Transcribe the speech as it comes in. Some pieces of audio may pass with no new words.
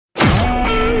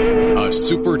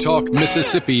SuperTalk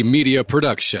Mississippi media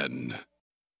production.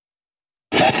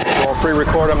 I'll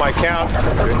pre-record on my count.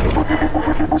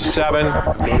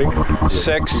 7,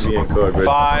 6,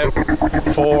 5,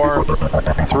 4,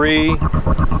 3,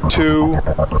 2.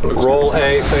 Roll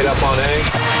A, fade up on A.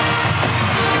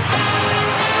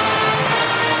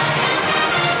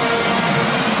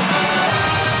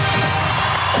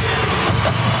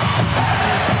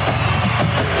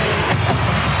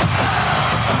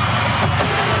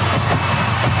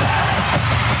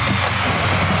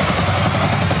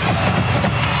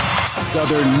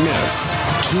 Southern Miss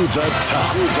to the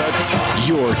top.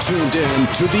 You're tuned in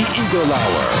to the Eagle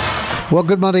Hour. Well,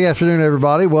 good Monday afternoon,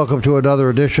 everybody. Welcome to another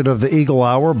edition of the Eagle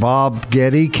Hour. Bob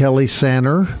Getty, Kelly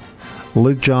Sander,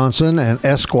 Luke Johnson, and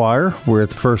Esquire. We're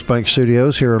at the First Bank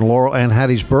Studios here in Laurel and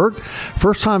Hattiesburg.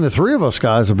 First time the three of us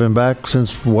guys have been back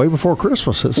since way before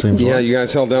Christmas, it seems. Yeah, like. you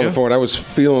guys held down the fort. I was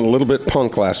feeling a little bit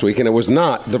punk last week, and it was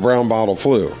not the brown bottle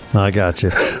flu. I got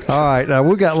you. All right,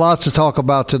 we got lots to talk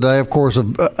about today. Of course,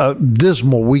 a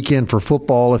dismal weekend for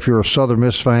football if you're a Southern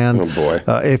Miss fan. Oh, boy.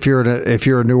 If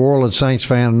you're a New Orleans Saints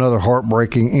fan, another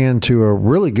heartbreaking end to a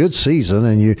really good season,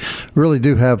 and you really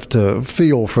do have to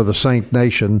feel for the Saint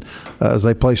Nation as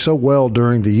they play so well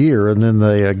during the year, and then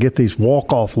they get these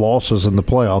walk-off losses in the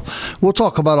playoff. We'll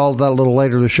talk about all of that a little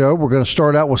later in the show. We're going to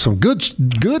start out with some good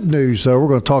news, though. We're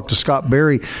going to talk to Scott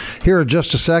Berry here in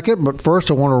just a second, but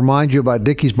first I want to remind you about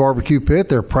Dickey's Barbecue Pit.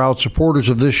 They're proud supporters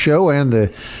of this show and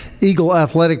the Eagle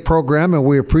Athletic Program, and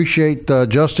we appreciate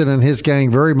Justin and his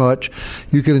gang very much.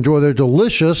 You can enjoy their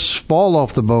delicious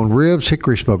fall-off-the-bone ribs,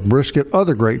 hickory smoked brisket,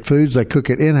 other great foods. They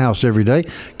cook it in-house every day.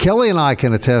 Kelly and I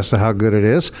can attest to how good it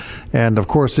is, and, of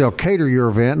course, they'll cater your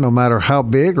event no matter how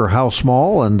big or how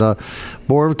small, and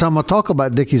boy, every time I talk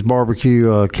about Dickey's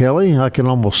Barbecue, Kelly, I can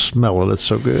almost smell it. It's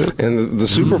so good. And the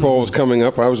Super Bowl is coming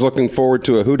up. I was looking forward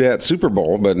to a Who Dat Super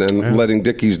Bowl, but then letting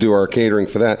Dickey's do our catering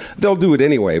for that. They'll do it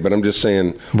anyway, but I'm just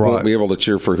saying we won't be able to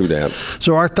cheer for Who Dats.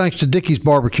 So our thanks to Dickey's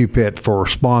Barbecue Pit for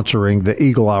sponsoring the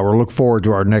Eagle Hour. Look forward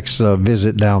to our next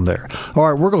visit down there.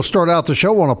 All right, we're going to start out the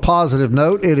show on a positive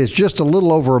note. It is just a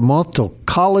little over a month till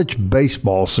college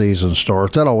baseball season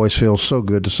starts. That always feels so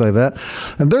good to say that.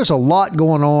 And there's a lot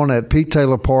going on at Pete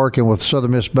Taylor Park and with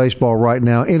Southern Miss baseball right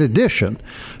now, in addition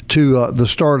to the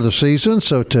start of the season.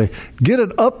 So to get an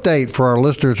update for our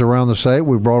listeners around the state,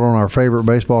 we brought on our favorite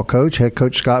baseball coach, head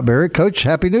coach Scott Berry. Coach,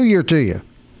 Happy New Year to you.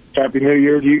 Happy New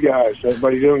Year to you guys.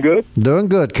 Everybody doing good? Doing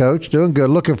good, Coach. Doing good.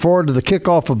 Looking forward to the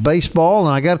kickoff of baseball.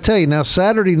 And I got to tell you, now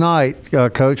Saturday night,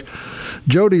 Coach,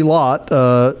 Jody Lott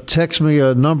texted me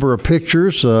a number of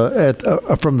pictures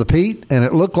from the Pete, and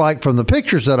it looked like from the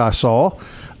pictures that I saw,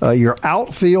 your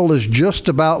outfield is just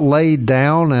about laid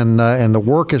down, and the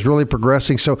work is really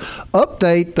progressing. So,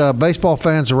 update baseball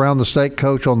fans around the state,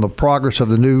 Coach, on the progress of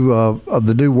the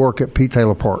new work at Pete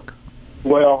Taylor Park.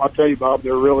 Well, I'll tell you, Bob,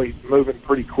 they're really moving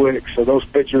pretty quick. So those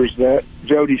pictures that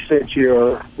Jody sent you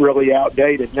are really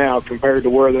outdated now compared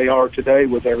to where they are today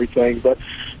with everything. But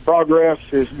progress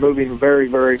is moving very,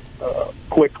 very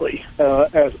quickly,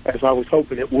 as I was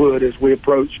hoping it would as we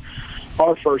approach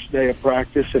our first day of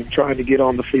practice and trying to get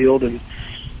on the field and,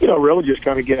 really just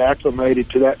kind of get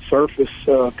acclimated to that surface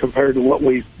compared to what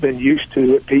we've been used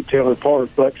to at Pete Taylor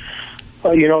Park. But,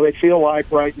 they feel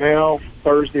like right now,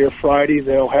 Thursday or Friday,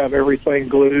 they'll have everything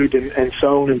glued and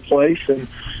sewn in place, and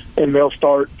they'll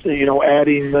start,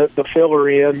 adding the filler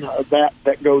in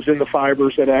that goes in the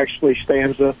fibers that actually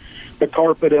stands the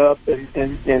carpet up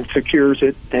and secures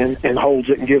it and holds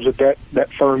it and gives it that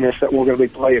firmness that we're going to be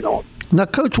playing on. Now,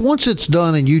 Coach, once it's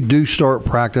done and you do start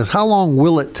practice, how long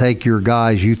will it take your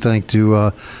guys, you think,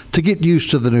 to get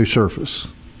used to the new surface?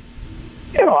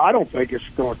 I don't think it's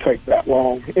going to take that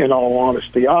long, in all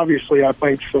honesty. Obviously, I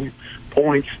think some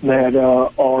points that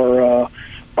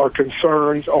are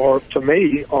concerns, or to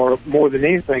me, are more than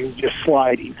anything just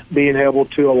sliding, being able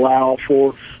to allow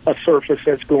for a surface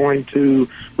that's going to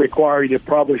require you to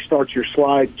probably start your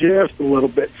slide just a little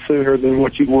bit sooner than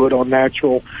what you would on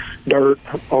natural dirt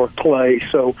or clay.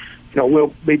 So,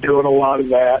 we'll be doing a lot of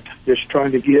that, just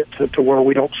trying to get to where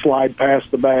we don't slide past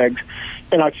the bags.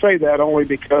 And I say that only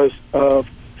because of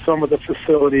some of the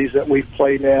facilities that we've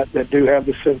played at that do have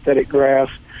the synthetic grass.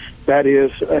 That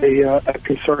is a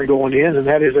concern going in, and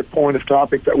that is a point of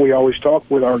topic that we always talk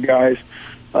with our guys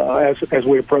as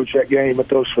we approach that game at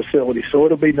those facilities. So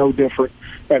it'll be no different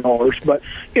than ours. But,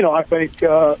 I think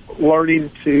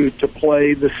learning to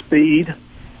play the speed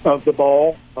of the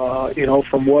ball,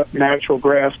 from what natural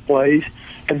grass plays,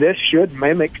 and this should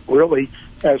mimic really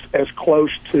as close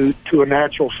to a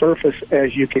natural surface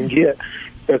as you can get.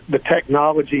 The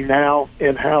technology now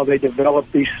and how they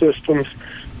develop these systems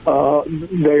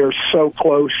they are so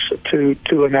close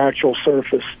to a natural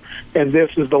surface. And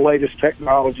this is the latest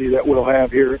technology that we'll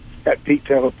have here at Pete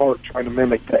Taylor Park, trying to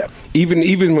mimic that.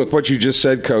 Even with what you just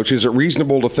said, Coach, is it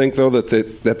reasonable to think, though, that the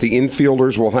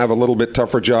infielders will have a little bit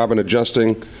tougher job in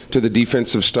adjusting to the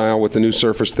defensive style with the new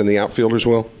surface than the outfielders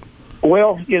will?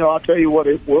 Well, I'll tell you what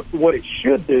it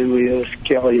should do is,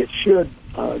 Kelly, it should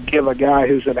give a guy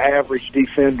who's an average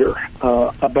defender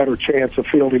a better chance of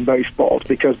fielding baseballs,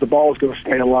 because the ball is going to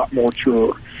stay a lot more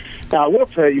truer. Now, I will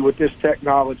tell you with this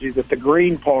technology that the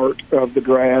green part of the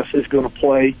grass is going to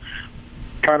play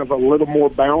kind of a little more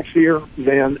bouncier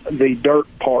than the dirt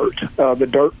part. The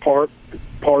dirt part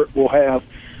will have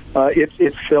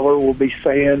its filler will be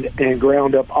sand and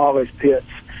ground up olive pits.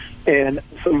 And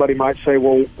somebody might say,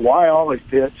 well, why olive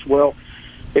pits? Well,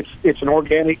 it's an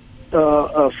organic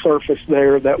surface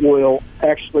there that will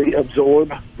actually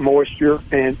absorb moisture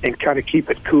and kind of keep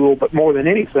it cool. But more than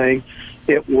anything,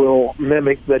 it will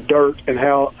mimic the dirt and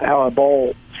how a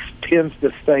ball tends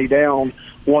to stay down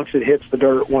once it hits the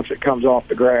dirt, once it comes off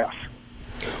the grass.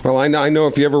 Well, I know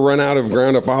if you ever run out of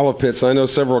ground-up olive pits, I know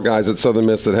several guys at Southern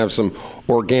Miss that have some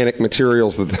organic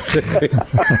materials that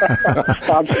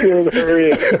I'm sure there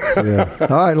is. Yeah.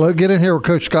 All right, let's get in here with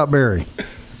Coach Scott Berry.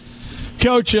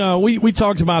 Coach, we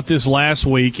talked about this last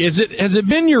week. Has it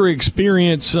been your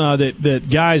experience that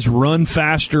guys run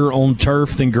faster on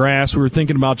turf than grass? We were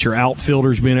thinking about your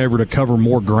outfielders being able to cover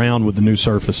more ground with the new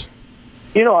surface.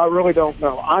 I really don't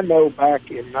know. I know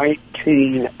back in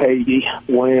 1980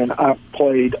 when I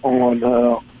played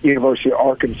on University of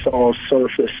Arkansas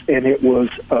surface, and it was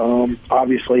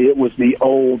obviously it was the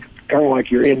old kind of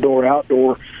like your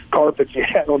indoor-outdoor carpets you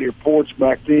had on your porch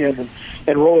back then,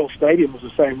 and Royal Stadium was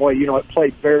the same way. It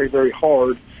played very, very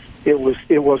hard. It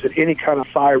wasn't any kind of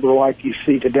fiber like you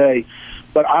see today.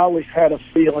 But I always had a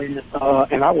feeling,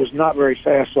 and I was not very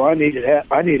fast, so I needed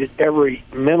every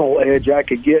mental edge I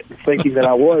could get in thinking that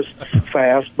I was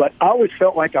fast. But I always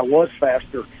felt like I was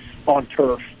faster on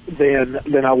turf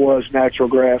than I was natural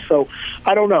grass. So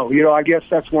I don't know. I guess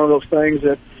that's one of those things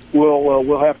that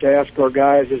we'll have to ask our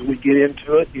guys as we get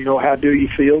into it. How do you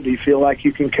feel? Do you feel like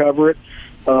you can cover it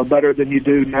better than you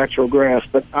do natural grass?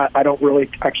 But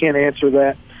I can't answer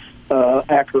that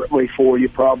accurately for you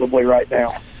probably right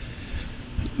now.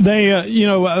 They,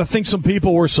 I think some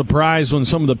people were surprised when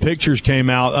some of the pictures came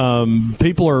out.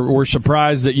 People were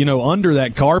surprised that, under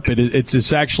that carpet,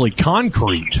 it's actually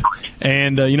concrete.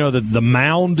 And, the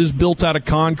mound is built out of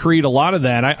concrete. A lot of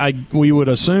that, we would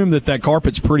assume that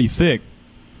carpet's pretty thick.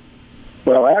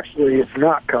 Well, actually, it's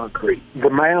not concrete. The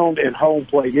mound and home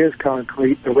plate is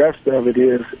concrete. The rest of it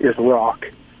is rock.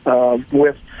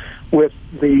 With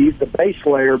the base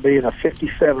layer being a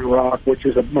 57 rock, which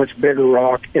is a much bigger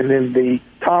rock, and then the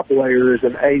top layer is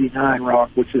an 89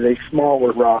 rock, which is a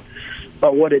smaller rock.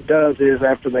 But what it does is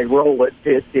after they roll it,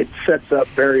 it sets up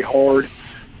very hard.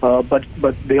 But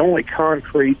the only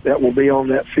concrete that will be on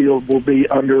that field will be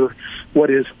under what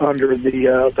is under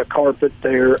the carpet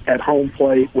there at home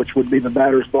plate, which would be the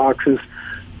batter's boxes,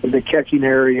 the catching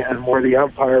area, and where the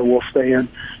umpire will stand.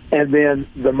 And then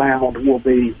the mound will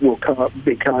be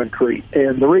concrete.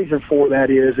 And the reason for that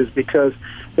is because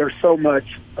there's so much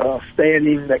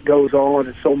standing that goes on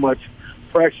and so much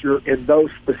pressure in those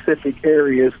specific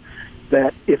areas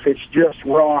that if it's just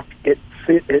rock, it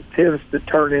tends to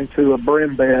turn into a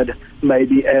brim bed,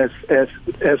 maybe as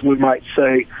we might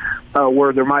say,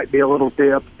 where there might be a little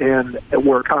dip and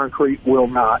where concrete will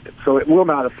not. So it will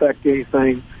not affect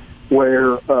anything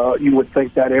where you would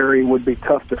think that area would be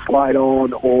tough to slide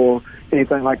on or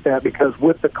anything like that, because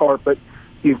with the carpet,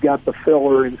 you've got the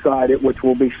filler inside it, which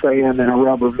will be sand and a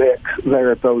rubber mix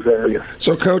there at those areas.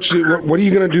 So, Coach, what are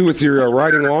you going to do with your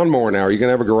riding lawnmower now? Are you going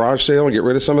to have a garage sale and get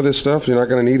rid of some of this stuff you're not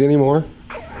going to need anymore?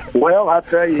 Well, I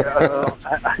tell you, I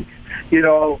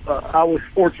was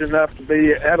fortunate enough to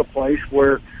be at a place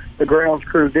where the grounds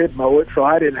crew did mow it, so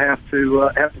I didn't have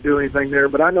to do anything there.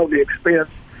 But I know the expense,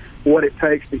 what it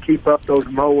takes to keep up those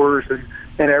mowers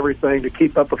and everything, to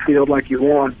keep up a field like you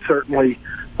want, certainly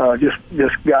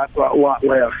just got a lot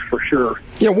less for sure.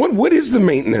 Yeah, what is the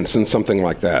maintenance in something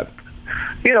like that?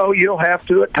 You'll have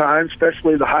to at times,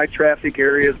 especially the high traffic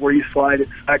areas where you slide at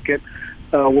second,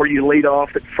 where you lead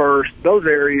off at first. Those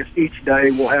areas each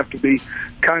day will have to be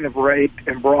kind of raked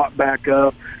and brought back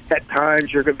up. At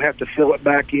times you're going to have to fill it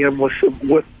back in with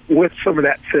some of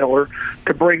that filler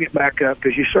to bring it back up,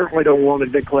 because you certainly don't want to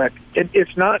neglect.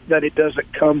 It's not that it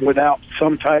doesn't come without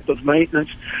some type of maintenance,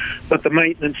 but the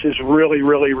maintenance is really,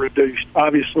 really reduced.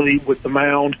 Obviously, with the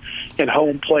mound and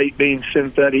home plate being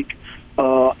synthetic,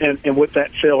 and with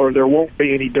that filler, there won't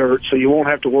be any dirt, so you won't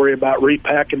have to worry about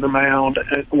repacking the mound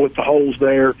with the holes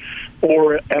there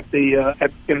or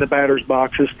in the batter's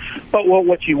boxes. But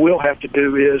what you will have to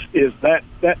do is that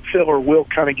filler will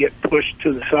kind of get pushed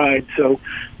to the side, so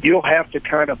you'll have to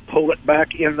kind of pull it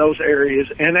back in those areas,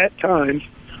 and at times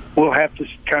we'll have to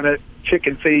kind of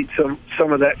chicken feed some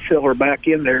of that filler back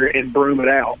in there and broom it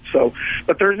out. So,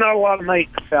 but there's not a lot of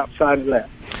maintenance outside of that.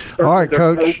 All right,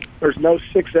 Coach. There's no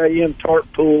 6 a.m.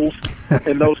 tarp pools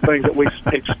and those things that we've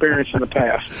experienced in the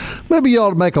past. Maybe you ought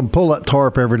to make them pull that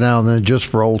tarp every now and then just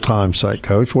for old time's sake,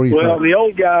 Coach. What do you think? Well, the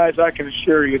old guys, I can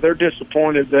assure you, they're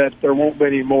disappointed that there won't be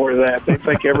any more of that. They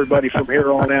think everybody from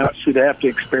here on out should have to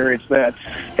experience that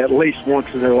at least once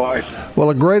in their life. Well,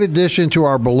 a great addition to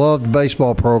our beloved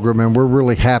baseball program, and we're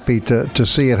really happy to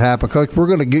see it happen. Coach, we're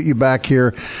going to get you back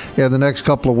here in the next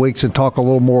couple of weeks and talk a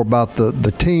little more about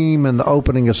the team and the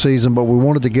opening of season, but we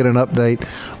wanted to get an update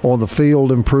on the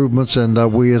field improvements,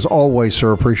 and we, as always,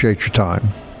 sir, appreciate your time.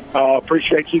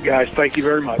 Appreciate you guys. Thank you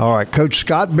very much. All right, Coach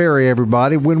Scott Berry,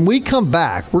 everybody. When we come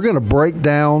back, we're going to break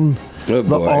down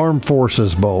the Armed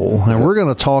Forces Bowl, and we're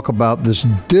going to talk about this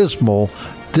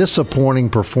disappointing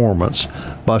performance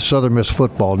by Southern Miss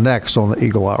football next on the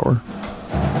Eagle Hour.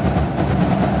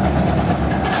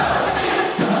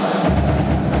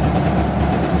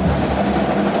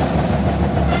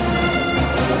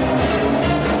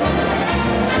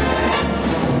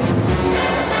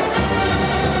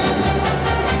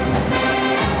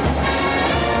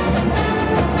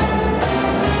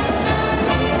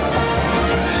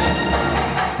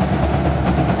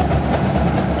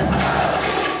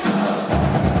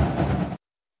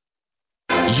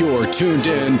 You're tuned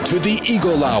in to the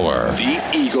Eagle Hour. The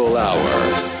Eagle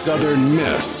Hour. Southern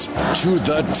Miss to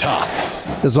the top.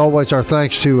 As always, our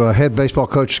thanks to head baseball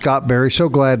coach Scott Berry. So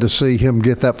glad to see him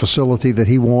get that facility that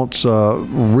he wants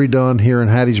redone here in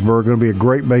Hattiesburg. Going to be a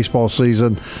great baseball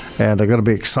season, and they're going to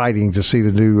be exciting to see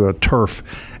the new turf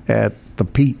at the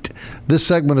Pete. This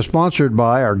segment is sponsored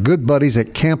by our good buddies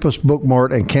at Campus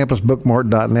Bookmart and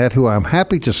campusbookmart.net, who I'm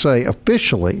happy to say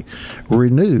officially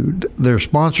renewed their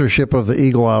sponsorship of the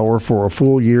Eagle Hour for a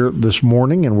full year this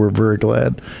morning, and we're very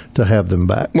glad to have them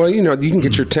back. Well, you can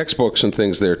get your textbooks and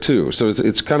things there, too. So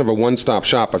it's kind of a one-stop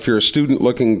shop. If you're a student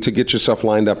looking to get yourself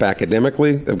lined up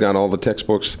academically, they've got all the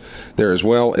textbooks there as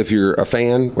well. If you're a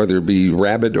fan, whether it be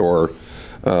rabid or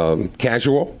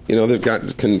casual, they've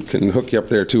got can hook you up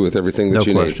there too with everything that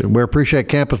you need. We appreciate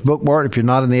Campus Bookmart. If you're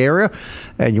not in the area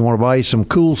and you want to buy you some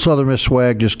cool Southern Miss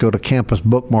swag, just go to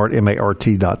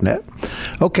campusbookmart.net.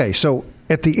 Okay, so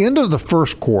at the end of the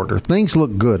first quarter, things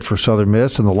looked good for Southern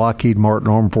Miss in the Lockheed Martin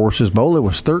Armed Forces Bowl. It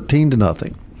was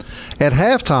 13-0. At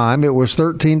halftime, it was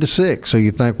 13-6. So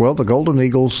you think, well, the Golden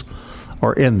Eagles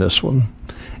are in this one.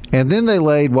 And then they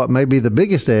laid what may be the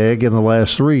biggest egg in the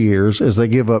last 3 years as they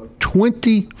give up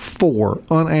 24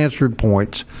 unanswered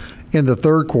points in the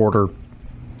third quarter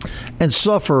and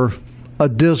suffer a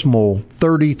dismal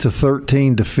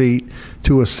 30-13 defeat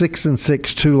to a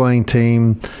 6-6 Tulane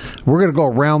team. We're going to go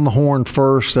around the horn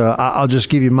first. I'll just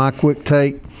give you my quick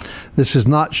take. This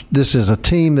is a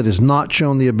team that has not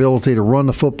shown the ability to run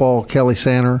the football. Kelly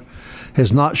Sander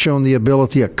has not shown the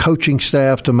ability, a coaching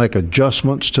staff, to make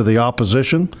adjustments to the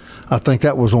opposition. I think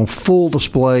that was on full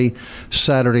display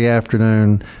Saturday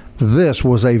afternoon. This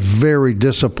was a very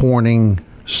disappointing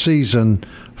season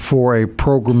for a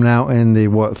program now in the,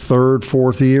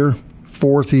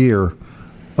 fourth year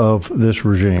of this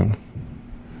regime.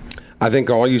 I think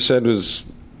all you said was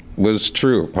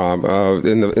true, Bob.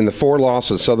 In the 4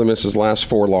 losses, Southern Miss's last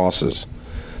 4 losses,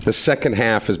 the second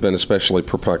half has been especially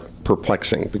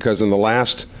perplexing because in the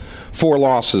last 4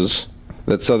 losses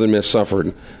that Southern Miss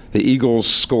suffered, the Eagles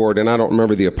scored, and I don't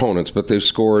remember the opponents, but they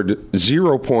scored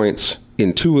 0 points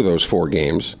in 2 of those 4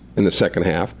 games in the second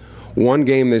half. 1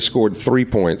 game they scored 3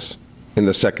 points in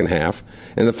the second half.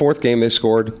 In the 4th game they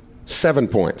scored 7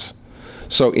 points.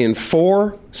 So in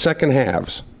 4 second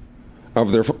halves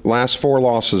of their last 4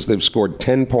 losses, they've scored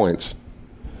 10 points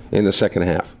in the second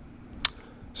half.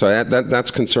 So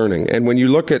that's concerning. And when you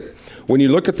look at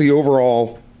the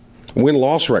overall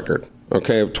win-loss record,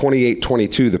 okay, of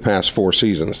 28-22 the past 4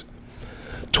 seasons,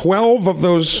 12 of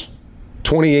those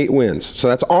 28 wins, so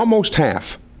that's almost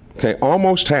half, okay,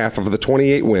 almost half of the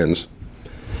 28 wins,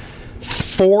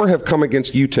 4 have come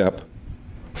against UTEP,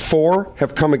 4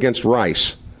 have come against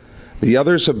Rice. The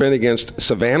others have been against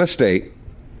Savannah State,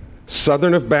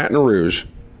 Southern of Baton Rouge,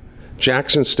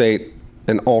 Jackson State,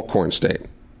 and Alcorn State.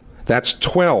 That's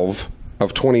 12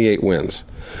 of 28 wins.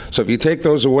 So if you take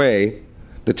those away,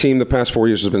 the team the past 4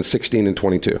 years has been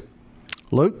 16-22.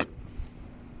 Luke?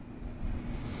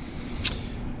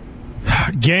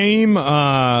 Game,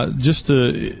 just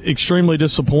extremely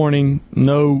disappointing.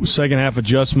 No second half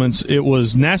adjustments. It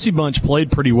was Nasty Bunch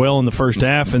played pretty well in the first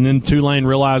half, and then Tulane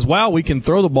realized, wow, we can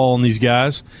throw the ball on these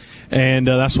guys. And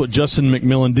that's what Justin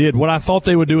McMillan did. What I thought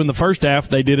they would do in the first half,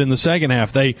 they did in the second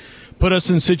half. They put us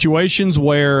in situations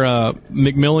where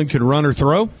McMillan could run or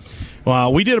throw.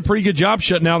 We did a pretty good job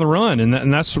shutting down the run,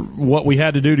 and that's what we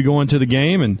had to do to go into the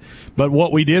game. But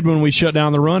what we did when we shut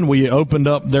down the run, we opened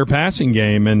up their passing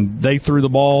game, and they threw the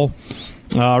ball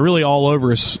really all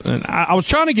over us. And I was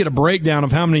trying to get a breakdown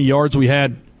of how many yards we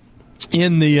had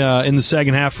in the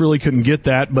second half. Really couldn't get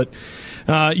that, but.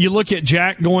 You look at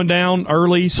Jack going down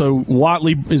early, so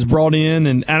Watley is brought in,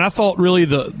 and I thought really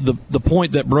the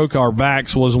point that broke our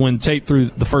backs was when Tate threw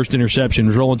the first interception,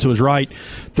 was rolling to his right,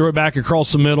 threw it back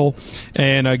across the middle,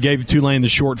 and gave Tulane the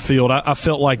short field. I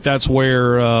felt like that's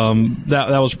where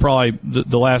that was probably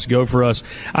the last go for us.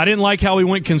 I didn't like how we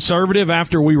went conservative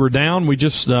after we were down. We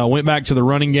just went back to the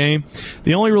running game.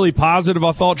 The only really positive,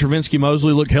 I thought, Travinsky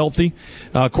Mosley looked healthy.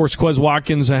 Of course, Quez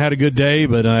Watkins had a good day,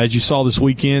 but as you saw this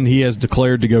weekend, he has declared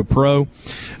to go pro.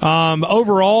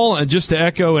 Overall, just to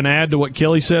echo and add to what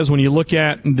Kelly says, when you look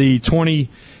at the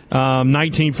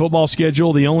 2019 football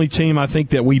schedule, the only team I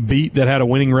think that we beat that had a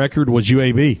winning record was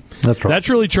UAB. That's right. That's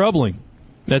really troubling.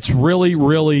 That's really,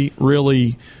 really,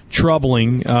 really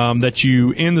troubling that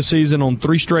you end the season on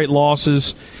 3 straight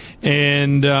losses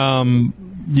and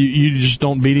you just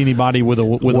don't beat anybody with a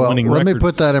winning record. Let me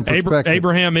put that in perspective.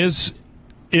 Abraham is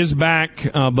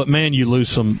back, but man, you lose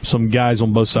some guys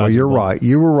on both sides. Well, you're right.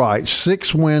 You were right.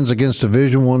 6 wins against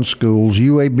Division I schools.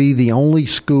 UAB, the only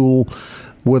school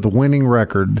with a winning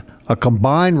record. A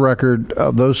combined record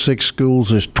of those 6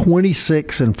 schools is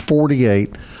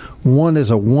 26-48. One is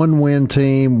a 1-win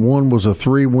team. One was a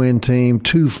 3-win team.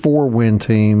 2 4-win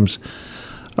teams.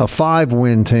 A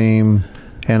 5-win team.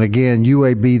 And again,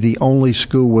 UAB, the only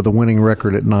school with a winning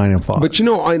record at 9-5. But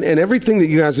and everything that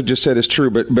you guys have just said is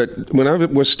true. But when I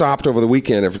was stopped over the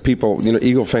weekend, if people,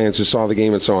 Eagle fans who saw the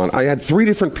game and so on, I had 3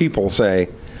 different people say,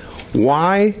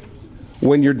 "Why,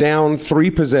 when you're down 3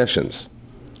 possessions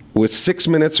with 6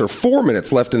 minutes or 4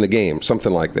 minutes left in the game,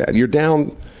 something like that, you're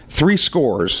down 3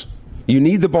 scores, you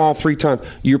need the ball 3 times,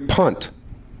 you punt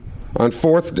on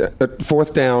fourth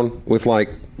down with like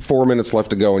 4 minutes left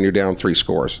to go and you're down 3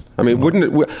 scores. I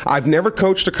mean, I've never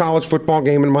coached a college football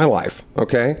game in my life,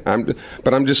 okay?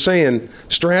 But I'm just saying,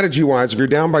 strategy-wise, if you're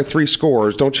down by 3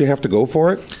 scores, don't you have to go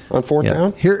for it on 4th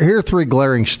down? Here are 3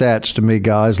 glaring stats to me,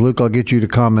 guys. Luke, I'll get you to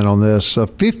comment on this.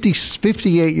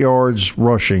 58 yards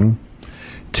rushing,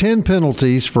 10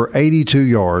 penalties for 82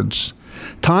 yards.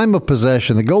 Time of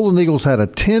possession, the Golden Eagles had a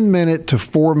 10-minute to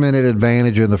 4-minute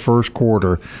advantage in the first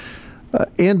quarter.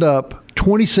 End up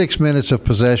 26 minutes of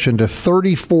possession to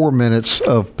 34 minutes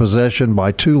of possession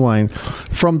by Tulane.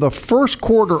 From the first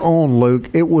quarter on, Luke,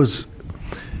 it was,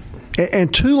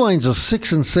 and Tulane's a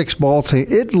 6-6 ball team.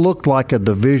 It looked like a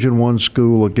Division I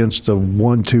school against a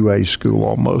 1-2A school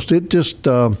almost. It just,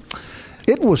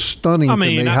 it was stunning to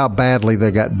me how badly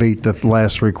they got beat the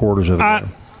last 3 quarters of the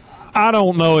game. I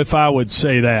don't know if I would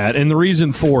say that, and the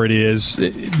reason for it is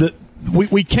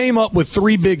we came up with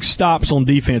 3 big stops on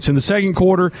defense. In the second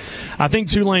quarter, I think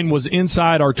Tulane was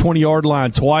inside our 20-yard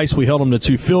line twice. We held them to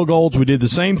 2 field goals. We did the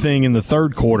same thing in the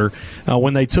third quarter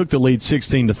when they took the lead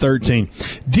 16-13.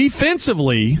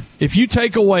 Defensively, if you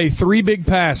take away 3 big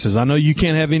passes, I know you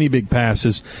can't have any big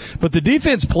passes, but the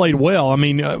defense played well. I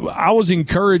mean, I was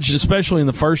encouraged, especially in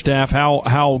the first half,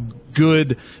 how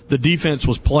good the defense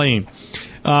was playing.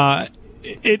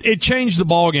 It changed the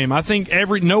ball game. I think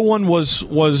everybody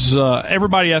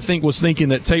I think was thinking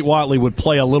that Tate Watley would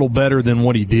play a little better than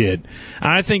what he did.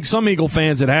 And I think some Eagle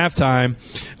fans at halftime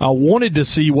wanted to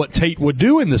see what Tate would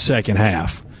do in the second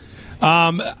half.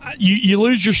 You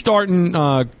lose your starting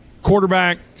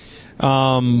quarterback.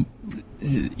 The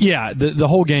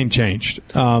whole game changed.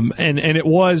 And it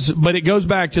was, but it goes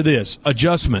back to this,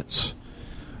 adjustments.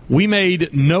 We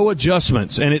made no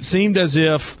adjustments, and it seemed as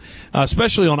if,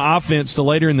 especially on offense, the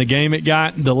later in the game it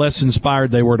got, the less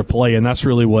inspired they were to play, and that's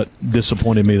really what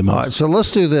disappointed me the most. All right, so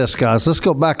let's do this, guys. Let's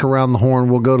go back around the horn.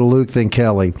 We'll go to Luke, then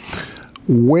Kelly.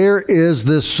 Where is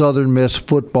this Southern Miss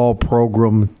football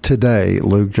program today,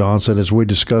 Luke Johnson, as we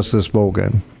discuss this bowl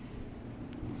game?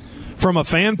 From a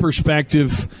fan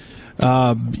perspective,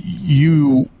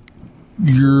 you're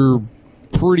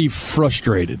pretty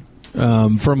frustrated.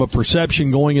 From a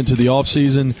perception going into the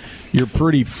offseason, you're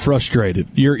pretty frustrated.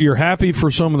 You're happy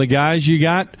for some of the guys you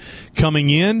got coming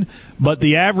in, but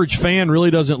the average fan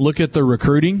really doesn't look at the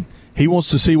recruiting He wants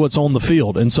to see what's on the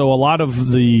field. And so a lot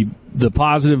of the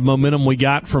positive momentum we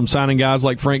got from signing guys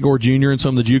like Frank Gore Jr. and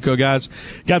some of the JUCO guys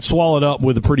got swallowed up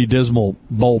with a pretty dismal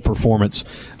bowl performance.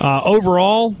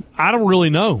 Overall, I don't really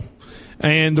know.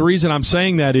 And the reason I'm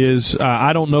saying that is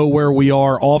I don't know where we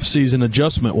are off-season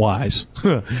adjustment-wise.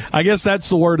 I guess that's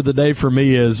the word of the day for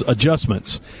me is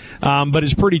adjustments. But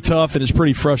it's pretty tough and it's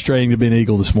pretty frustrating to be an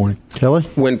Eagle this morning. Kelly?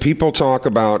 When people talk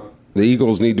about the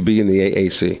Eagles need to be in the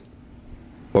AAC,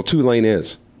 well, Tulane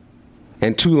is.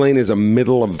 And Tulane is a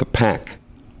middle-of-the-pack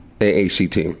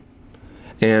AAC team.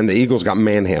 And the Eagles got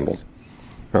manhandled.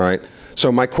 All right?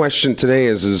 So my question today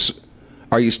is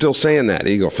are you still saying that,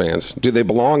 Eagle fans? Do they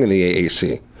belong in the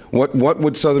AAC? What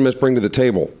would Southern Miss bring to the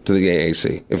table to the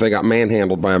AAC if they got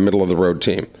manhandled by a middle-of-the-road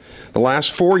team? The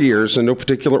last 4 years, in no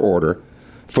particular order,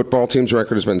 football team's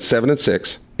record has been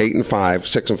 7-6, 8-5,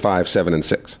 6-5,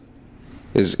 7-6.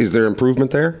 Is there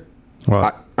improvement there?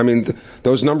 Right. I mean,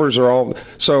 those numbers are all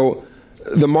 – so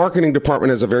the marketing department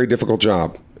has a very difficult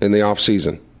job in the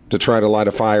offseason to try to light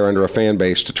a fire under a fan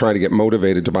base to try to get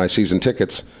motivated to buy season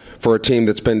tickets for a team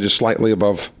that's been just slightly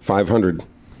above 500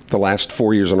 the last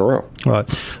 4 years in a row. Right.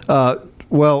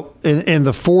 Well, in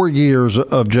the 4 years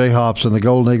of Jay Hopson, the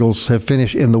Golden Eagles have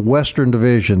finished in the Western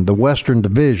Division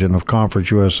of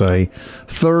Conference USA,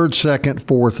 third, second,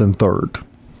 fourth, and third.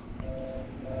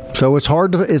 So it's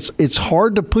hard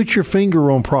to put your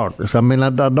finger on progress. I mean, I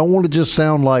don't want to just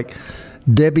sound like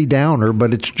Debbie Downer,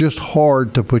 but it's just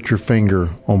hard to put your finger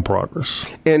on progress.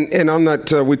 And on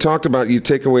that, we talked about you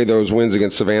take away those wins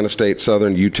against Savannah State,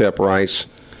 Southern, UTEP, Rice,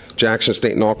 Jackson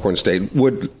State, and Alcorn State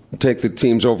would take the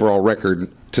team's overall record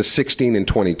to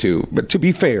 16-22. But to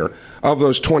be fair, of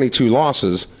those 22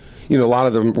 losses, a lot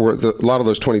of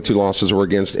those 22 losses were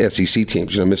against SEC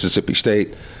teams. Mississippi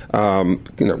State,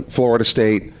 Florida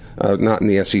State. Not in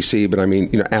the SEC, but I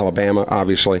mean, Alabama,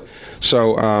 obviously.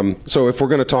 So if we're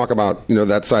going to talk about,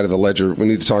 that side of the ledger, we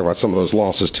need to talk about some of those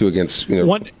losses too against,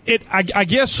 I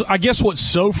guess what's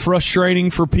so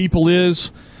frustrating for people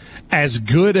is, as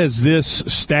good as this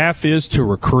staff is to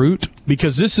recruit,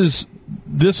 because this is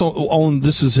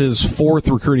his fourth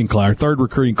recruiting class, or third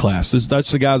recruiting class.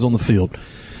 That's the guys on the field.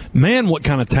 Man, what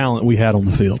kind of talent we had on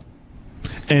the field.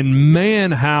 And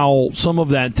man, how some of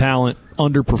that talent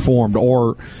underperformed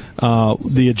or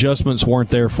the adjustments weren't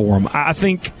there for them. I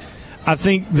think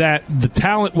that the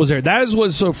talent was there. That is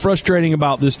what's so frustrating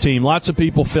about this team. Lots of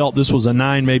people felt this was a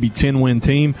 9, maybe 10-win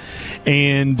team,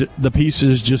 and the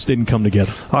pieces just didn't come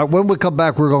together. All right, when we come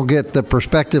back, we're going to get the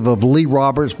perspective of Lee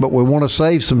Roberts, but we want to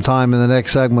save some time in the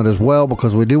next segment as well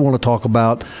because we do want to talk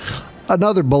about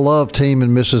another beloved team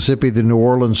in Mississippi, the New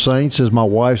Orleans Saints, as my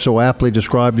wife so aptly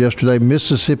described yesterday,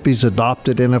 Mississippi's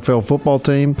adopted NFL football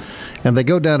team, and they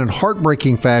go down in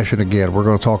heartbreaking fashion again. We're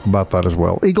going to talk about that as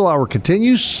well. Eagle Hour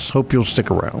continues. Hope you'll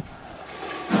stick around.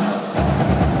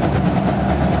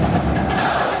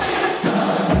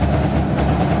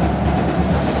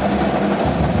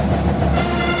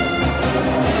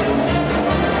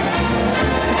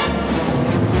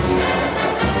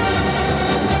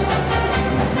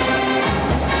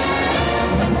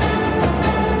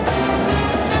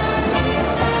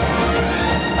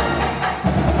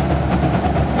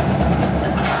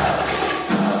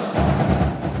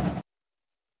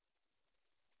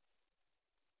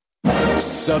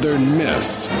 Southern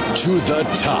Miss to the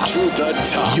top. To the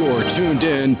top. You're tuned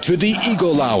in to the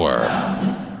Eagle Hour.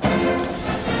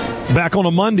 Back on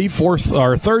a Monday,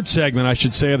 third segment, I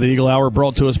should say, of the Eagle Hour,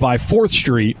 brought to us by 4th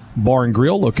Street Bar and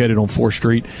Grill, located on 4th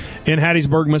Street in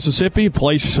Hattiesburg, Mississippi, a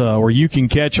place where you can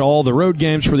catch all the road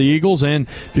games for the Eagles. And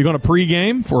if you're going to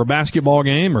pregame for a basketball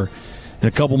game, or in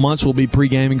a couple months we'll be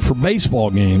pre-gaming for baseball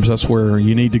games, that's where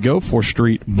you need to go, 4th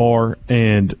Street Bar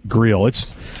and Grill.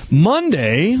 It's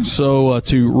Monday, so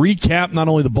to recap not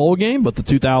only the bowl game, but the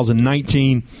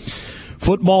 2019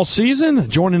 football season,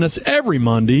 joining us every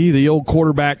Monday, the old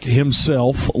quarterback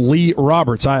himself, Lee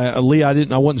Roberts. I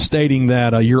wasn't stating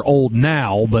that you're old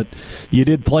now, but you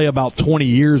did play about 20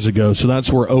 years ago, so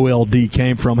that's where OLD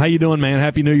came from. How you doing, man?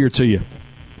 Happy New Year to you.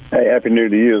 Hey, Happy New Year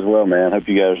to you as well, man. Hope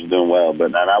you guys are doing well.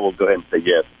 But I will go ahead and say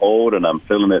yes, old, and I'm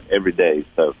feeling it every day.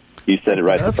 So you said it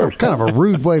right. That's the first kind time. Of a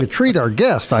rude way to treat our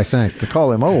guest, I think, to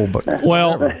call him old. But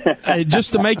well,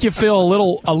 just to make you feel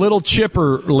a little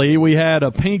chipper, Lee, we had a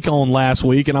pink on last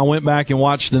week, and I went back and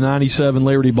watched the '97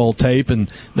 Liberty Bowl tape,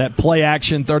 and that play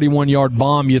action 31-yard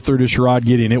bomb you threw to Sherrod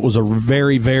Gideon. It was a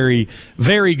very, very,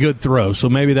 very good throw. So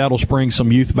maybe that'll spring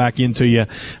some youth back into you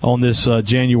on this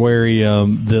January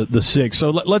the 6th.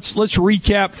 So let's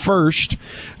recap first.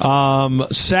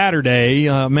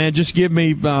 Saturday, man, just give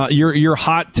me your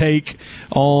hot take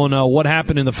on what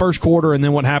happened in the first quarter and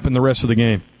then what happened the rest of the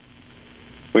game.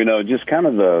 We know just kind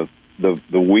of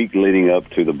the week leading up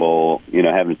to the bowl,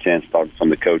 having a chance to talk to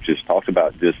some of the coaches, talked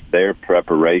about just their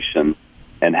preparation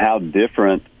and how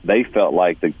different they felt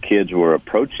like the kids were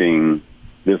approaching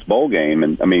this bowl game.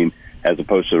 And, as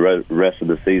opposed to the rest of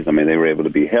the season, they were able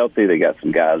to be healthy. They got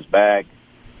some guys back.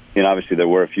 Obviously there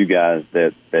were a few guys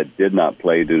that did not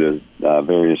play due to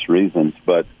various reasons.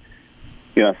 But,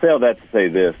 I say all that to say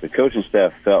this. The coaching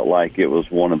staff felt like it was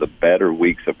one of the better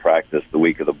weeks of practice, the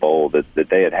week of the bowl, that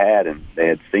they had and they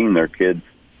had seen their kids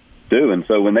do. And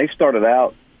so when they started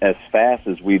out as fast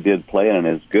as we did playing and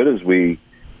as good as we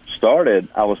started,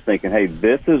 I was thinking, hey,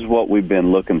 this is what we've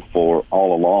been looking for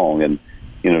all along. And,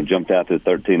 jumped out to a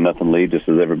 13-0 lead just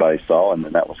as everybody saw, and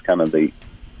then that was kind of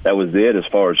that was it as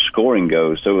far as scoring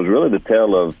goes. So it was really the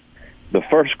tale of the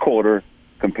first quarter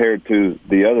compared to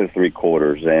the other three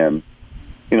quarters. And,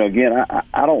 again,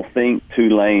 I don't think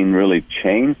Tulane really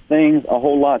changed things a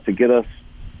whole lot to get us,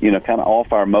 kind of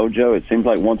off our mojo. It seems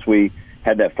like once we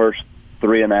had that first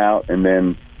 3 and out, and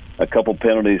then a couple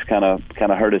penalties kind of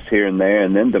hurt us here and there,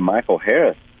 and then DeMichael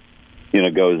Harris,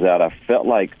 goes out. I felt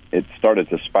like it started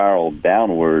to spiral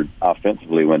downward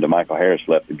offensively when DeMichael Harris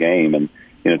left the game. And,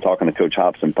 talking to Coach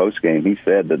Hobson post-game, he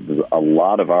said that a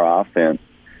lot of our offense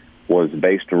was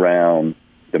based around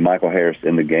DeMichael Harris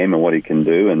in the game and what he can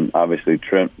do. And obviously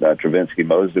Travinsky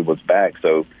Mosley was back.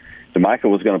 So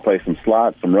DeMichael was going to play some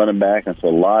slots, some running back, and so a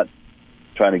lot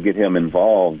trying to get him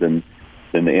involved. And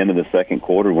then the end of the second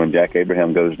quarter, when Jack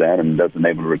Abraham goes down and doesn't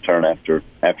able to return after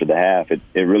the half, it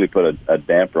really put a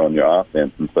damper on your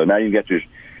offense. And so now you got your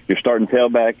starting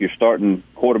tailback, your starting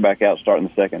quarterback out starting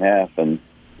the second half, and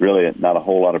really not a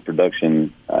whole lot of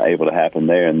production able to happen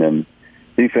there. And then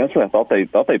defensively, I thought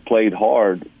they played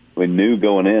hard. We knew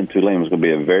going in Tulane was going to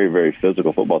be a very, very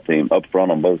physical football team up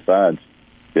front on both sides.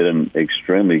 Did an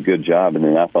extremely good job, and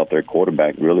then I thought their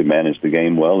quarterback really managed the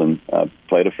game well and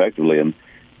played effectively. And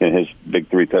his big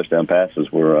 3 touchdown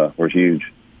passes were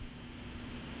huge.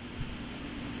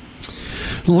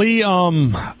 Lee,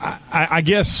 I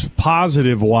guess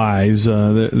positive-wise,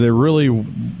 there really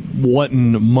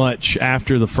wasn't much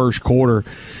after the first quarter.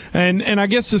 And I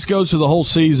guess this goes to the whole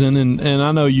season, and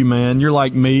I know you, man, you're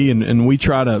like me, and we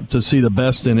try to see the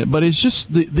best in it. But it's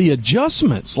just the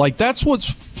adjustments. Like, that's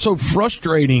what's so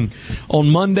frustrating on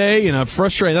Monday, and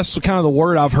frustrating. That's kind of the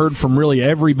word I've heard from really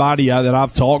everybody that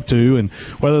I've talked to, and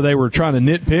whether they were trying to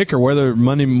nitpick or whether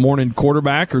Monday morning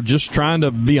quarterback or just trying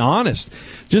to be honest.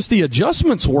 Just the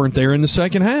adjustments weren't there in the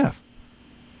second half.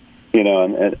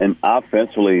 And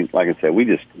offensively, like I said,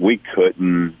 we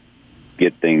couldn't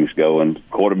get things going.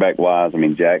 Quarterback-wise,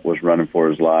 Jack was running for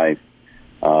his life.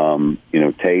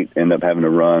 Tate ended up having to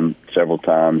run several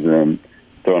times and then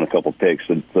throwing a couple picks.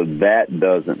 So that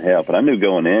doesn't help. And I knew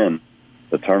going in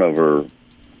the turnover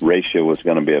ratio was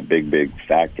going to be a big, big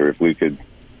factor. If we could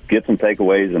get some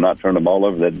takeaways and not turn the ball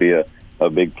over, that'd be a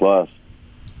big plus.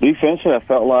 Defensively, I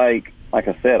felt like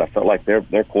I said,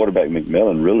 their quarterback,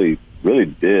 McMillan, really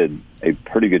did a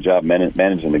pretty good job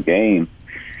managing the game.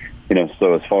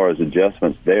 So as far as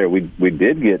adjustments there, we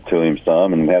did get to him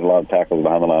some and had a lot of tackles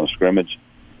behind the line of scrimmage.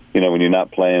 When you're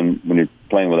playing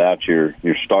without your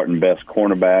starting best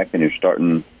cornerback and your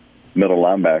starting middle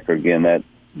linebacker, again,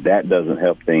 that doesn't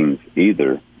help things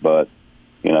either. But,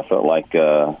 I felt like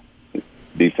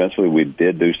defensively we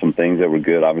did do some things that were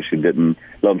good. Obviously didn't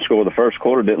let them score the first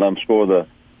quarter, didn't let them score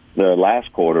the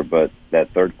last quarter, but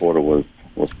that third quarter was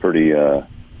pretty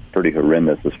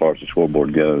horrendous as far as the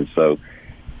scoreboard goes. So,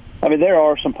 there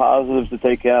are some positives to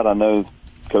take out. I know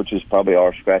coaches probably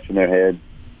are scratching their head,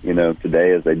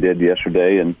 today as they did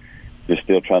yesterday, and just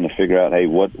still trying to figure out, hey,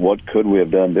 what could we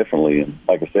have done differently? And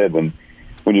like I said, when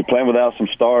you're playing without some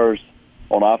stars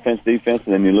on offense, defense,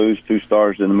 and then you lose 2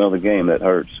 stars in the middle of the game, that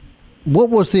hurts.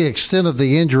 What was the extent of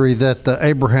the injury that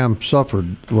Abraham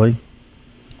suffered, Lee?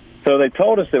 So they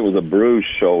told us it was a bruised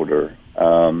shoulder,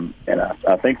 and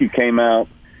I think he came out,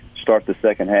 start the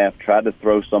second half, tried to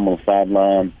throw some on the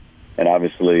sideline, and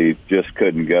obviously just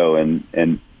couldn't go.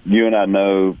 And you and I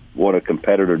know what a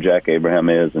competitor Jack Abraham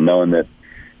is, and knowing that,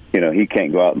 he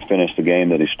can't go out and finish the game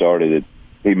that he started,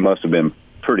 he must have been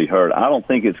pretty hurt. I don't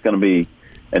think it's going to be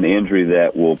an injury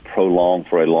that will prolong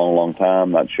for a long, long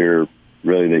time. Not sure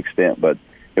really the extent, but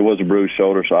it was a bruised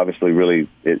shoulder, so obviously really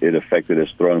it affected his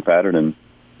throwing pattern, and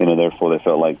therefore they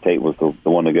felt like Tate was the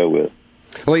one to go with.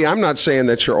 Lee, I'm not saying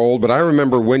that you're old, but I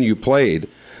remember when you played,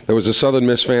 there was a Southern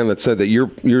Miss fan that said that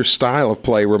your style of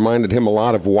play reminded him a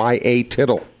lot of Y.A.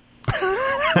 Tittle.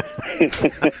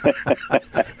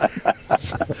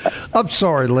 I'm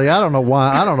sorry, Lee. I don't know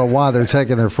why they're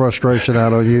taking their frustration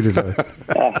out on you today.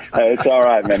 Hey, it's all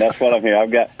right, man. That's what I'm here.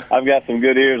 I've got some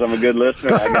good ears. I'm a good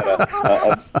listener. I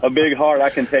got a big heart. I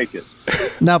can take it.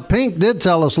 Now, Pink did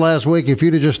tell us last week if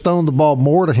you'd have just thrown the ball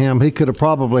more to him, he could have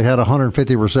probably had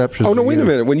 150 receptions. Oh, no, wait a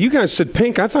minute. When you guys said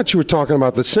Pink, I thought you were talking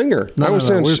about the singer. No,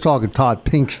 we were talking Todd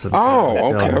Pinkston.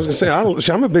 Oh, okay. I was going to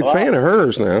say, I'm a big fan of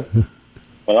hers now.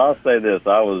 Well, I'll say this.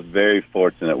 I was very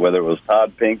fortunate, whether it was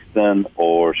Todd Pinkston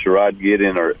or Sherrod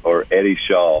Gideon or Eddie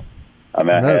Shaw. I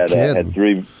mean, I had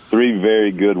three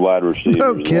very good wide receivers.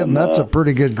 No kidding. That's a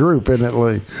pretty good group, isn't it,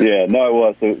 Lee? Yeah, no,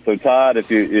 it was. So Todd,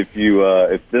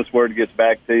 if this word gets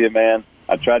back to you, man,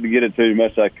 I tried to get it to you as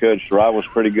much as I could. Sherrod was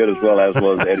pretty good as well, as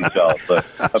was Eddie Shaw.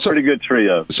 So pretty good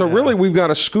trio. So really, we've got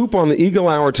a scoop on the Eagle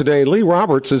Hour today. Lee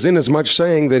Roberts is in as much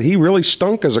saying that he really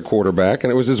stunk as a quarterback,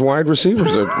 and it was his wide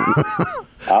receivers.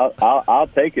 I'll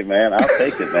take it, man. I'll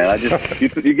take it,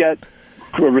 man. You got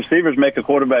receivers make a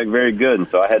quarterback very good, and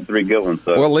so I had three good ones.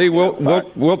 So. Well, Lee,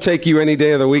 we'll take you any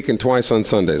day of the week and twice on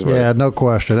Sundays. Buddy. Yeah, no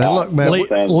question. And look,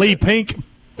 man, Lee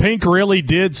Pink really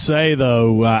did say,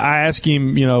 though, I asked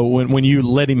him, when you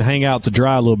let him hang out to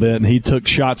dry a little bit, and he took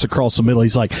shots across the middle,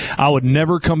 he's like, I would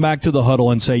never come back to the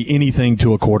huddle and say anything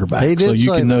to a quarterback. He did so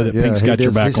you can know that Pink's got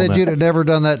your back on that. He said you'd have never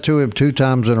done that to him 2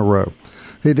 times in a row.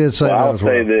 He did say that as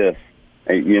well. I'll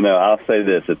say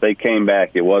this. If they came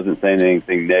back, it wasn't saying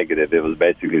anything negative. It was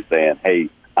basically saying, hey,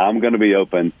 I'm going to be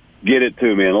open. Get it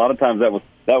to me. And a lot of times that was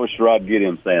Sherrod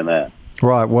Gideon saying that.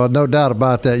 Right. Well, no doubt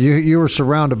about that. You were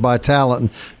surrounded by talent,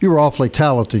 and you were awfully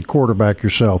talented quarterback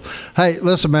yourself. Hey,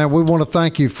 listen, man, we want to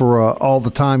thank you for all the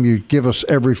time you give us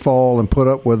every fall and put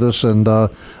up with us. And I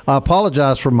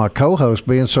apologize for my co-host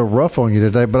being so rough on you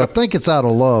today, but I think it's out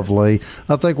of love, Lee.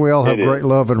 I think we all have great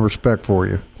love and respect for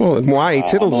you. Well, why?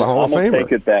 Tittle's a Hall of Famer. I'm going to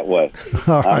take it that way.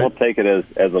 All right. I'm going to take it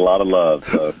as a lot of love.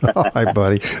 So. All right,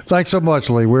 buddy. Thanks so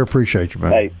much, Lee. We appreciate you,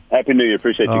 man. Hey, Happy New Year.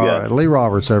 Appreciate you guys. All right. Lee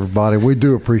Roberts, everybody. We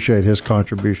do appreciate his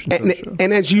contribution.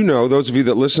 And as you know, those of you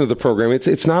that listen to the program,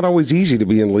 it's not always easy to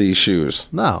be in Lee's shoes.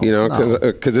 No,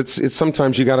 because it's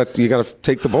sometimes you got to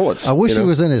take the bullets. I wish he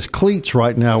was in his cleats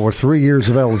right now with 3 years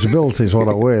of eligibility. Is what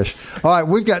I wish. All right,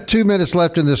 we've got 2 minutes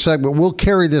left in this segment. We'll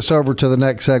carry this over to the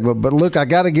next segment. But look, I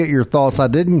got to get your thoughts. I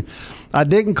didn't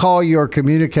call you or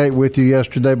communicate with you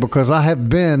yesterday because I have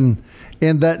been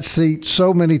in that seat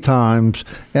so many times,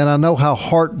 and I know how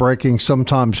heartbreaking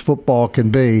sometimes football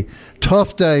can be.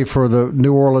 Tough day for the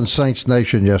New Orleans Saints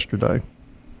Nation yesterday.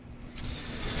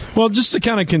 Well, just to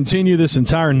kind of continue this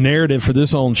entire narrative for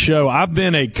this own show, I've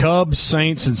been a Cubs,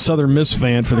 Saints, and Southern Miss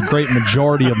fan for the great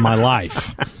majority of my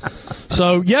life.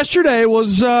 So yesterday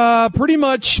was pretty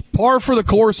much par for the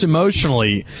course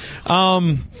emotionally.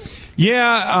 Can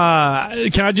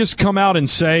I just come out and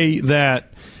say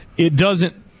that it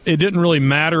didn't really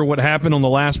matter what happened on the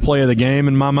last play of the game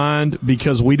in my mind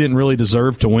because we didn't really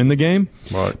deserve to win the game.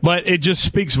 Right. But it just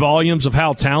speaks volumes of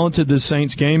how talented this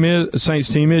Saints team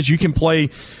is. You can play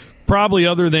probably,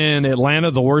 other than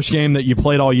Atlanta, the worst game that you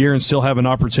played all year and still have an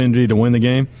opportunity to win the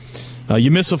game. You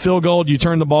miss a field goal, you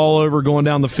turn the ball over going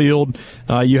down the field.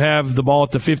 You have the ball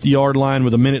at the 50-yard line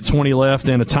with 1:20 left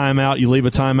and a timeout. You leave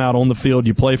a timeout on the field.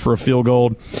 You play for a field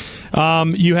goal.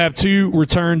 You have 2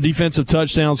 return defensive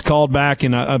touchdowns called back,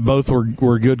 and both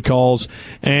were good calls.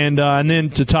 And then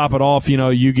to top it off, you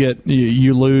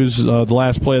lose the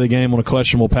last play of the game on a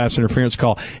questionable pass interference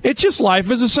call. It's just life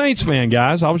as a Saints fan,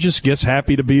 guys. I was just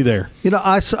happy to be there.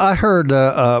 I heard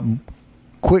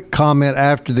quick comment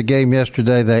after the game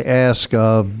yesterday. They asked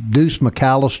Deuce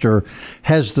McAllister,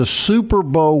 has the Super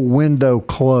Bowl window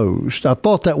closed? I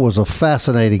thought that was a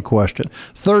fascinating question.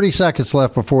 30 seconds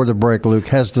left before the break, Luke.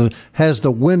 Has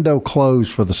the window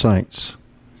closed for the Saints?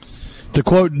 To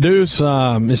quote Deuce,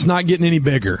 it's not getting any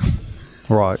bigger.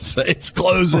 Right. It's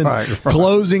closing, right.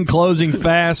 closing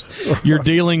fast. You're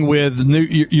dealing with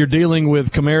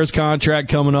Kamara's contract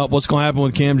coming up. What's going to happen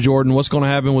with Cam Jordan? What's going to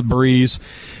happen with Breeze?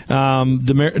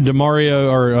 Demario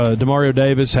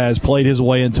Davis has played his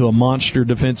way into a monster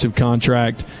defensive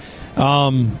contract.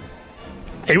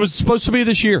 It was supposed to be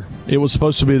this year.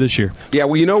 Yeah,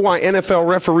 well, you know why NFL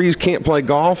referees can't play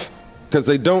golf? Because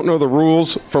they don't know the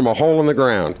rules from a hole in the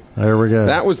ground. There we go.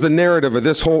 That was the narrative of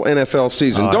this whole NFL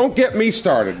season. Don't get me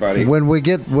started, buddy. When we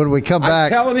come back, I'm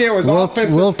telling you, it was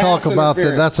offensive we'll talk about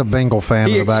that. That's a Bengal fan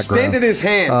in the background. He extended his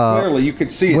hand. Clearly, you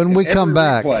could see it. When we come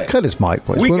back, cut his mic,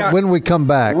 please. When we come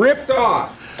back, ripped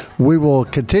off. We will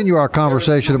continue our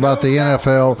conversation about the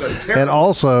NFL and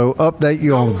also update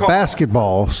you on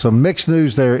basketball. Some mixed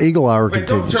news there. Eagle Hour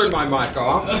continues. Don't turn my mic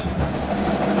off.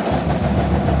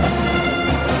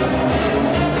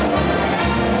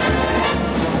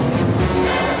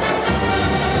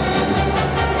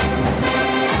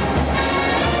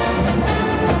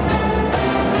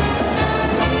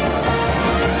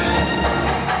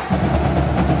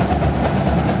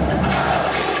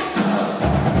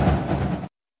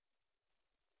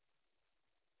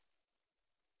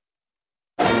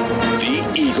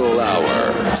 Eagle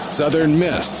Hour. Southern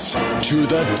Miss to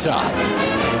the top.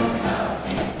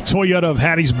 Toyota of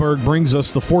Hattiesburg brings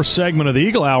us the fourth segment of the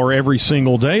Eagle Hour every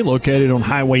single day, located on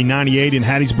Highway 98 in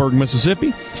Hattiesburg,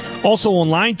 Mississippi. Also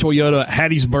online,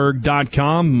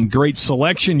 ToyotaHattiesburg.com. Great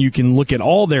selection. You can look at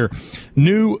all their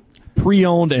new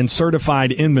pre-owned and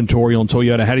certified inventory on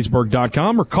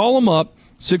ToyotaHattiesburg.com or call them up,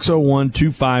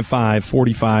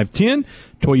 601-255-4510.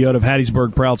 Toyota of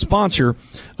Hattiesburg, proud sponsor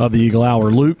of the Eagle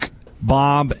Hour. Luke,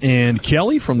 Bob, and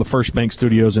Kelly from the First Bank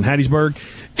Studios in Hattiesburg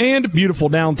and beautiful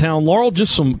downtown Laurel.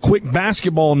 Just some quick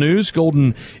basketball news.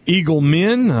 Golden Eagle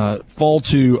men fall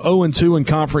to 0-2 in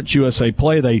Conference USA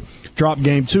play. They dropped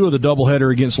Game 2 of the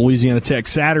doubleheader against Louisiana Tech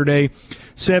Saturday,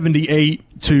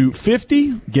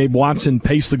 78-50. Gabe Watson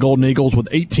paced the Golden Eagles with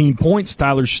 18 points.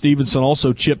 Tyler Stevenson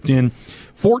also chipped in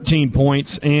 14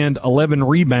 points and 11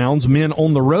 rebounds. Men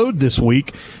on the road this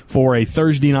week for a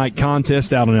Thursday night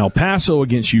contest out in El Paso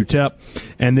against UTEP,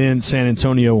 and then San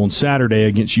Antonio on Saturday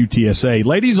against UTSA.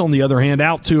 Ladies, on the other hand,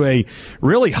 out to a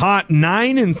really hot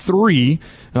 9-3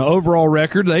 overall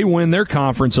record. They win their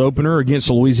conference opener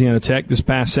against Louisiana Tech this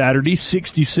past Saturday,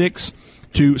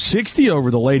 66-60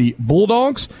 over the Lady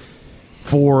Bulldogs.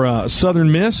 For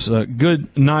Southern Miss, a good,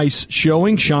 nice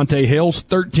showing. Shantae Hales,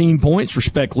 13 points.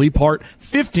 Respect Leaphart,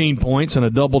 15 points, and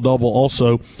a double-double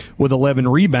also with 11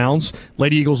 rebounds.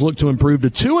 Lady Eagles look to improve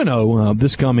to 2-0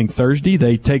 this coming Thursday.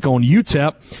 They take on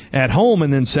UTEP at home,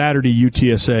 and then Saturday,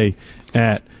 UTSA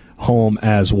at home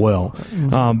as well.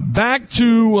 Back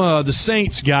to the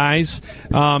Saints, guys.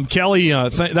 Kelly,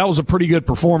 that was a pretty good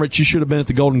performance. You should have been at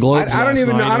the Golden Globes. I don't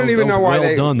even know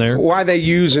why they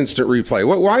use instant replay.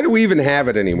 Why do we even have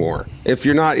it anymore if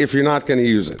you're not going to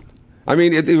use it? I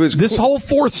mean, it was this whole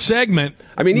fourth segment.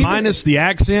 I mean, minus the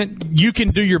accent, you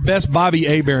can do your best Bobby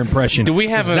Hebert impression. Do we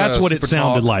have that's what it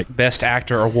sounded like? Best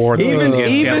Actor award. Even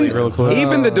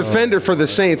the defender for the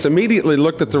Saints immediately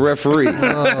looked at the referee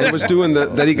and was doing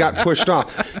that he got pushed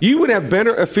off. You would have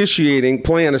better officiating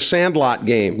playing a sandlot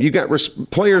game. You got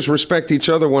players respect each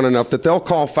other one enough that they'll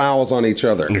call fouls on each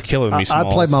other. You're killing me, Smalls.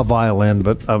 I play my violin,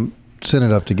 but send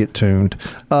it up to get tuned.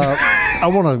 I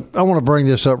want to bring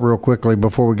this up real quickly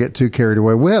before we get too carried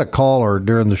away. We had a caller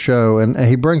during the show, and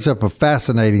he brings up a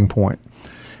fascinating point.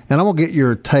 And I'm going to get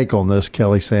your take on this,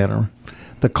 Kelly Sander.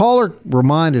 The caller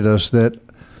reminded us that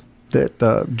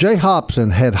Jay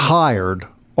Hopson had hired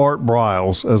Art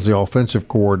Briles as the offensive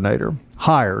coordinator.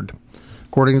 Hired,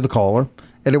 according to the caller.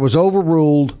 And it was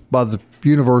overruled by the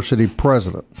university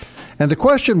president. And the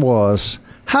question was,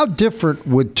 how different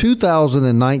would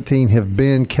 2019 have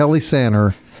been, Kelly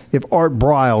Sander, if Art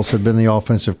Briles had been the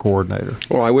offensive coordinator?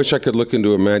 Well, I wish I could look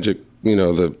into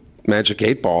the magic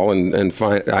 8 ball and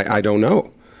find. I don't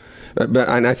know, but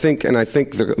I think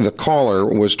the caller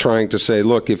was trying to say,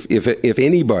 look, if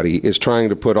anybody is trying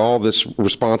to put all this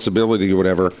responsibility or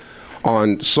whatever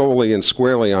on solely and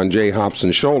squarely on Jay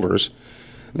Hopson's shoulders,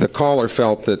 the caller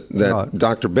felt that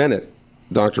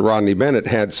Dr. Rodney Bennett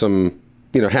had some.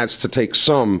 Has to take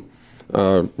some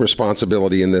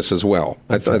responsibility in this as well.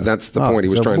 That's the point he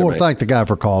was trying to make. We'll thank the guy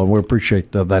for calling. We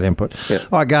appreciate that input. Yeah.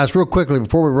 All right, guys, real quickly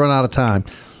before we run out of time,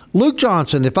 Luke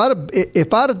Johnson. If I'd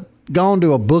have gone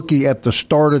to a bookie at the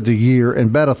start of the year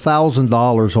and bet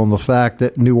 $1,000 on the fact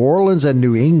that New Orleans and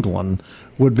New England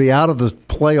would be out of the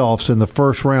playoffs in the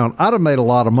first round, I'd have made a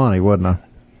lot of money, wouldn't I?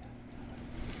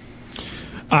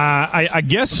 I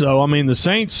guess so. I mean, the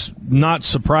Saints not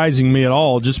surprising me at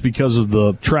all just because of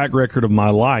the track record of my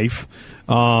life.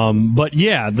 But,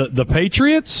 yeah, the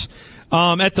Patriots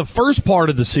at the first part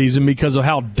of the season because of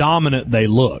how dominant they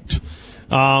looked.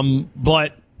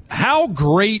 But how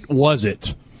great was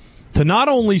it to not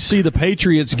only see the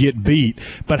Patriots get beat,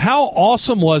 but how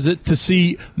awesome was it to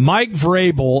see Mike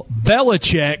Vrabel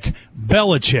Belichick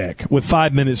with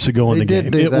 5 minutes to go in the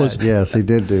game? Yes, he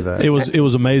did do that. It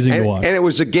was amazing to watch. And it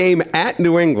was a game at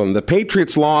New England. The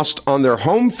Patriots lost on their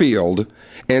home field,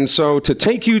 and so to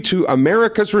take you to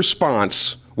America's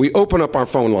response, we open up our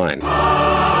phone line.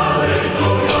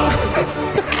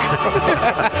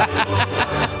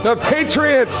 The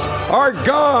Patriots are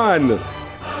gone.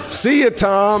 See you,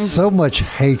 Tom. So much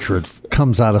hatred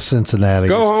comes out of Cincinnati.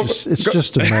 Go home. It's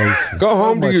just amazing. Go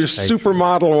home to your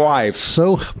supermodel wife.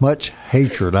 So much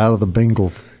hatred out of the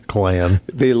Bengal clan.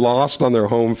 They lost on their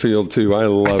home field, too. I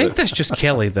love it. I think that's just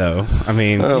Kelly, though. I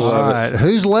mean, all right.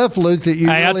 Who's left, Luke, that you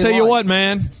really I'll tell you what,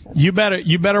 man. You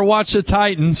better watch the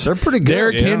Titans. They're pretty good.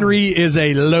 Derrick Henry is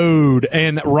a load,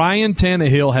 and Ryan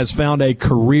Tannehill has found a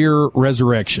career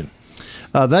resurrection.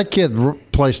 That kid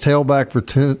plays tailback for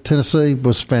Tennessee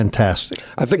was fantastic.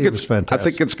 I think it's fantastic. I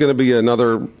think it's going to be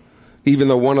another even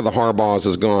though one of the Harbaughs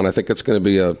is gone, I think it's going to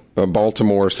be a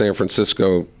Baltimore-San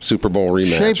Francisco Super Bowl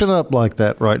rematch. Shaping up like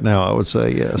that right now, I would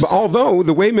say, yes. But although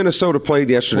the way Minnesota played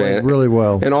yesterday, really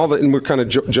well, and we're kind of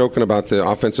joking about the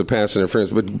offensive pass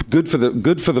interference, but good for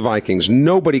the Vikings.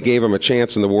 Nobody gave them a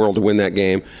chance in the world to win that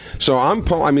game. So I'm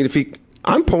pulling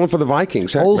for the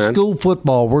Vikings. Heck, Old man. school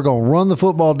football. We're going to run the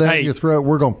football down your throat.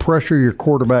 We're going to pressure your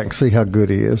quarterback and see how good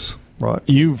he is. Right.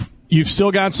 You've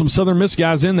still got some Southern Miss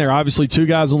guys in there. Obviously, 2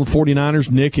 guys on the 49ers,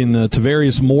 Nick and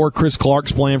Tavarius Moore. Chris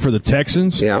Clark's playing for the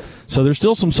Texans. Yeah. So there's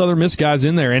still some Southern Miss guys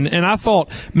in there. And I thought,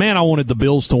 man, I wanted the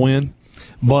Bills to win.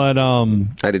 But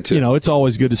I did too. It's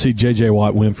always good to see J.J.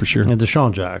 Watt win for sure. And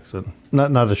Deshaun Jackson.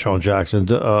 Not Deshaun Jackson.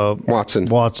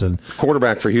 Watson.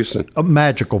 Quarterback for Houston. A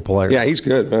magical player. Yeah, he's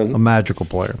good, man. A magical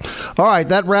player. All right,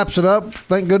 that wraps it up.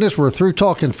 Thank goodness we're through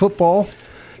talking football.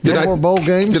 No more bowl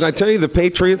games. Did I tell you the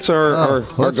Patriots are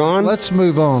gone? Let's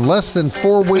move on. Less than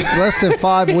 5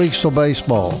 weeks till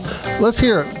baseball. Let's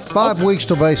hear it. 5 weeks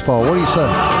till baseball. What do you say?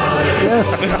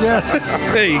 Yes.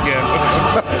 There you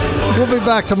go. We'll be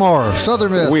back tomorrow.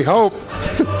 Southern Miss. We hope.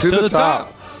 to the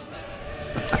top.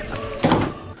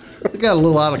 We got a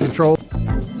little out of control.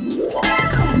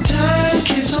 Time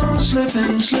keeps on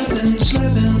slipping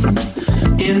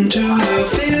into the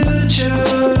future.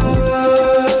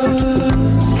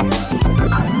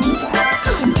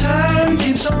 Time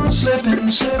keeps on slipping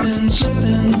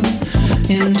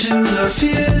into the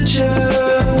future.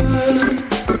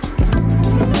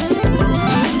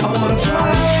 I wanna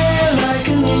fly like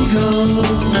an eagle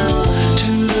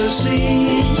to the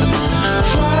sea.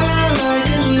 Fly like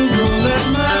an eagle, let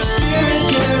my spirit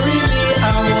carry me. I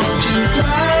want to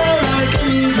fly like an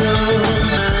eagle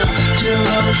till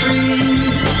I'm free.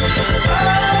 I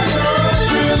go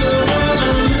through the world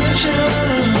on mission.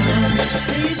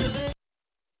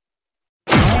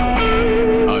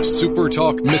 A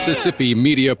SuperTalk Mississippi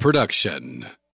media production.